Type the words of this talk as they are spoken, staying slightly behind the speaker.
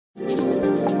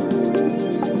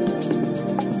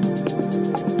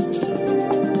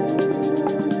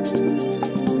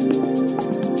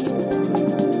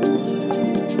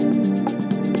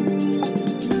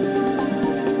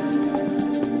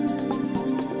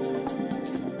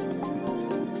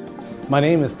My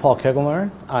name is Paul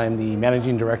Kegelmeyer. I'm the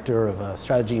Managing Director of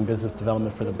Strategy and Business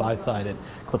Development for the buy side at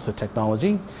Calypso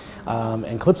Technology.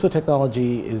 And Calypso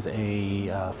Technology is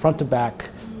a front-to-back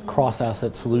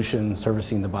cross-asset solution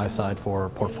servicing the buy side for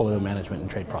portfolio management and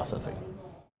trade processing.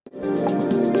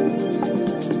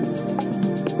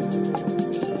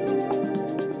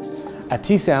 At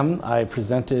TSAM, I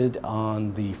presented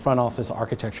on the front office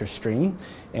architecture stream,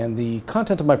 and the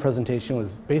content of my presentation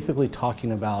was basically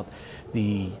talking about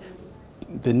the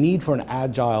need for an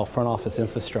agile front office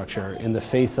infrastructure in the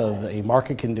face of a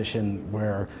market condition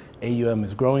where AUM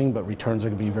is growing but returns are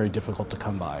going to be very difficult to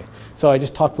come by. So I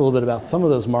just talked a little bit about some of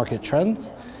those market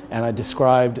trends, and I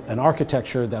described an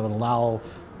architecture that would allow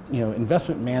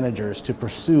investment managers to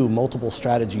pursue multiple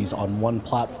strategies on one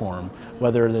platform,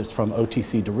 whether it's from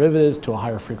OTC derivatives to a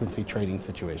higher frequency trading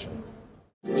situation.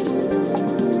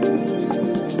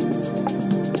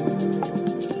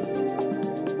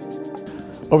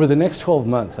 Over the next 12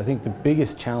 months, I think the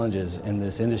biggest challenges in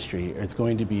this industry is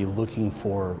going to be looking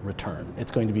for return. It's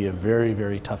going to be a very,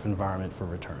 very tough environment for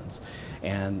returns.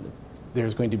 And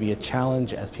there's going to be a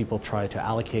challenge as people try to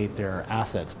allocate their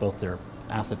assets, both their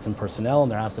assets in personnel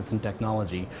and their assets in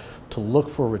technology, to look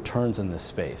for returns in this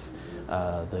space.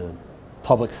 The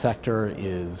public sector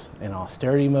is in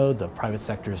austerity mode, the private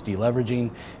sector is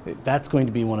deleveraging. That's going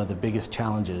to be one of the biggest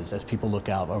challenges as people look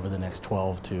out over the next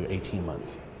 12 to 18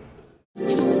 months.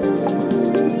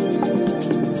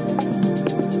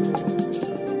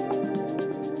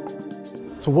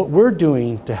 So what we're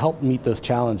doing to help meet those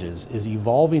challenges is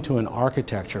evolving to an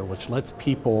architecture which lets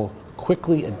people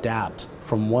quickly adapt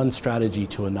from one strategy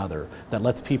to another, that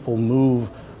lets people move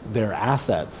their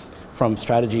assets from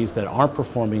strategies that aren't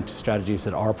performing to strategies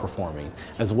that are performing,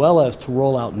 as well as to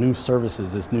roll out new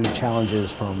services as new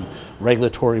challenges from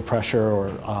regulatory pressure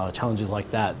or challenges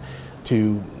like that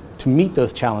to meet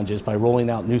those challenges by rolling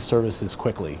out new services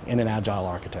quickly in an agile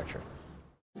architecture.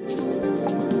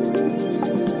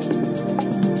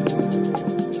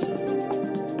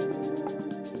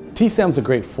 TSAM is a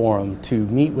great forum to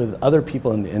meet with other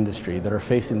people in the industry that are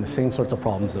facing the same sorts of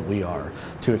problems that we are,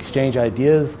 to exchange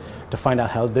ideas, to find out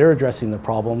how they're addressing the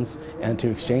problems, and to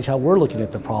exchange how we're looking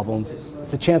at the problems.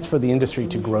 It's a chance for the industry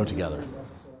to grow together.